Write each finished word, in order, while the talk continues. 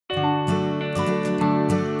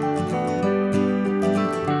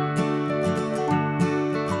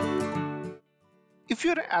If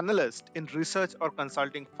you're an analyst in research or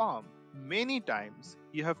consulting firm, many times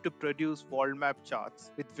you have to produce world map charts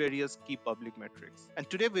with various key public metrics. And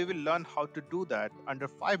today we will learn how to do that under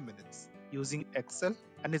 5 minutes using Excel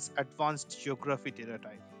and its advanced geography data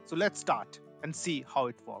type. So let's start and see how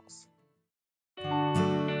it works.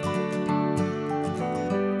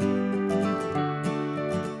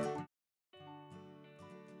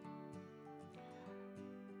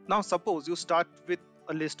 Now suppose you start with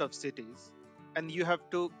a list of cities and you have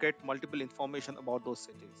to get multiple information about those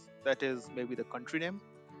cities. That is maybe the country name,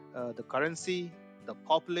 the currency, the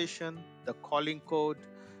population, the calling code,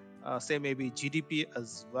 say maybe GDP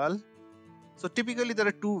as well. So typically there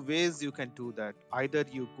are two ways you can do that. Either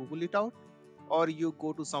you Google it out or you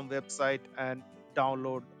go to some website and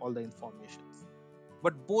download all the information.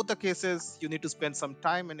 But both the cases you need to spend some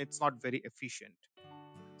time and it's not very efficient.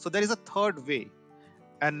 So there is a third way,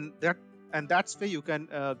 and that's where you can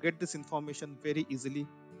get this information very easily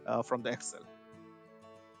from the Excel.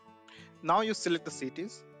 Now you select the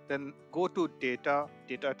cities, then go to data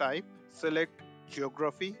type, select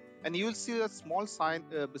geography, and you will see a small sign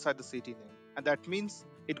beside the city name, and that means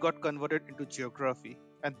it got converted into geography,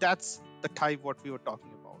 and that's the type what we were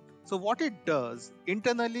talking about. So what it does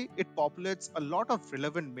internally, it populates a lot of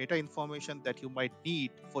relevant meta information that you might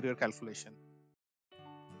need for your calculation.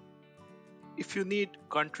 If you need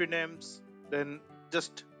country names, then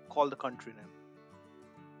just call the country name.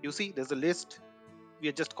 You see there's a list. We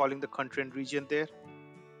are just calling the country and region there.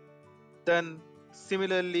 Then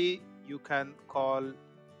similarly, you can call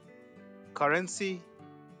currency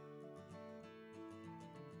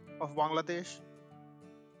of Bangladesh.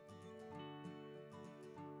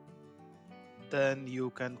 Then you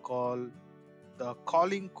can call the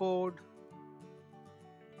calling code.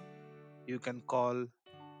 You can call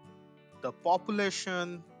the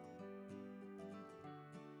population.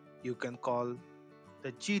 You can call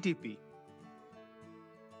the GDP.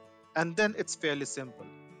 And then it's fairly simple.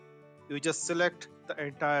 You just select the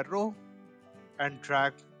entire row and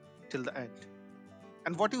drag till the end.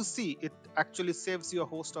 And what you see, it actually saves you a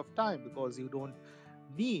host of time because you don't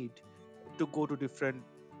need to go to different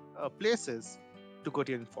places to get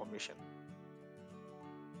your information.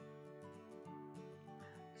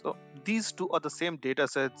 So these two are the same data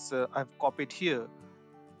sets I've copied here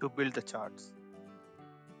to build the charts.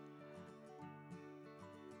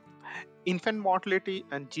 Infant mortality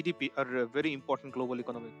and GDP are very important global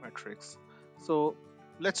economic metrics. So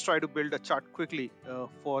let's try to build a chart quickly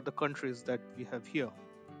for the countries that we have here.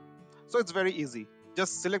 So it's very easy.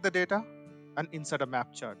 Just select the data and insert a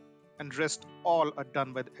map chart, and rest all are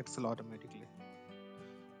done by the Excel automatically.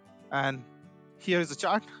 And here is the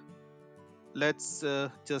chart. Let's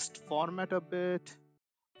just format a bit,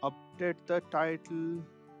 update the title,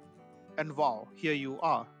 and wow, here you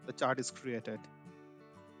are. The chart is created.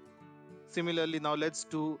 Similarly, now let's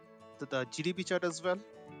do the GDP chart as well.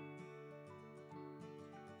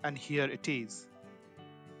 And here it is.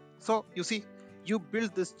 So you see, you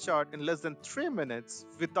build this chart in less than 3 minutes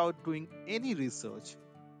without doing any research.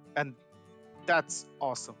 And that's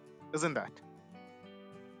awesome, isn't that?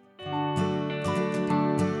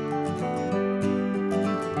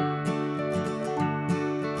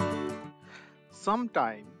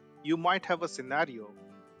 Sometime you might have a scenario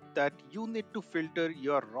that you need to filter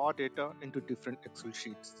your raw data into different Excel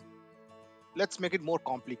sheets. Let's make it more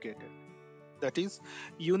complicated. That is,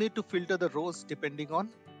 you need to filter the rows depending on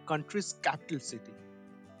country's capital city.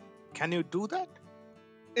 Can you do that?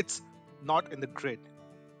 It's not in the grid.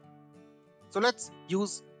 So let's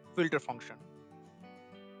use filter function.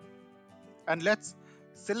 And let's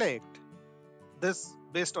select this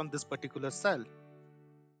based on this particular cell.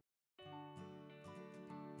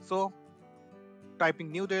 So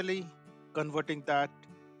typing New Delhi, converting that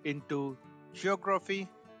into geography.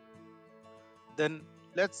 Then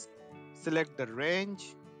let's select the range,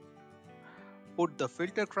 put the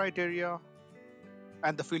filter criteria,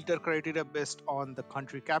 and the filter criteria based on the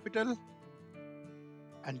country capital,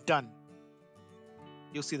 and done.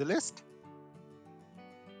 You see the list?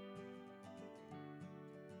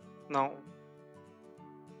 Now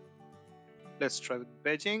let's try with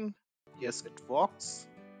Beijing. Yes, it works.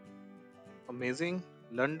 Amazing.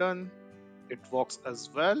 London, it works as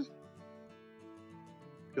well.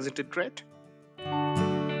 Isn't it great?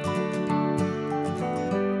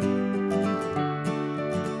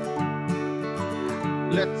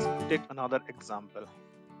 Let's take another example.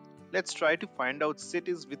 Let's try to find out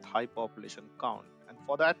cities with high population count, and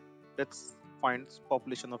for that let's find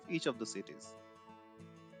population of each of the cities.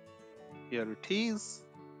 Here it is.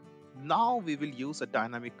 Now we will use a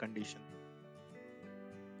dynamic condition.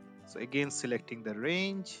 So again, selecting the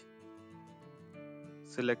range,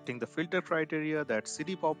 Selecting the filter criteria, that's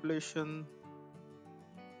city population,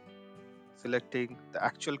 selecting the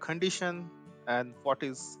actual condition, and what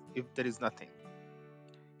is if there is nothing.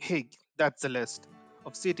 Hey, that's the list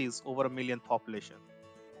of cities over a million population.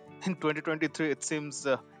 In 2023, it seems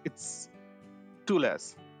it's too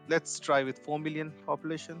less. Let's try with 4 million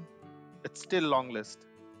population. It's still long list.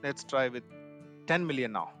 Let's try with 10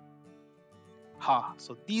 million now. Ha,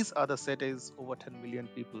 so these are the cities over 10 million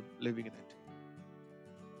people living in it.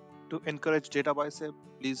 To encourage data bicep,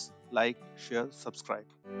 please like, share, subscribe.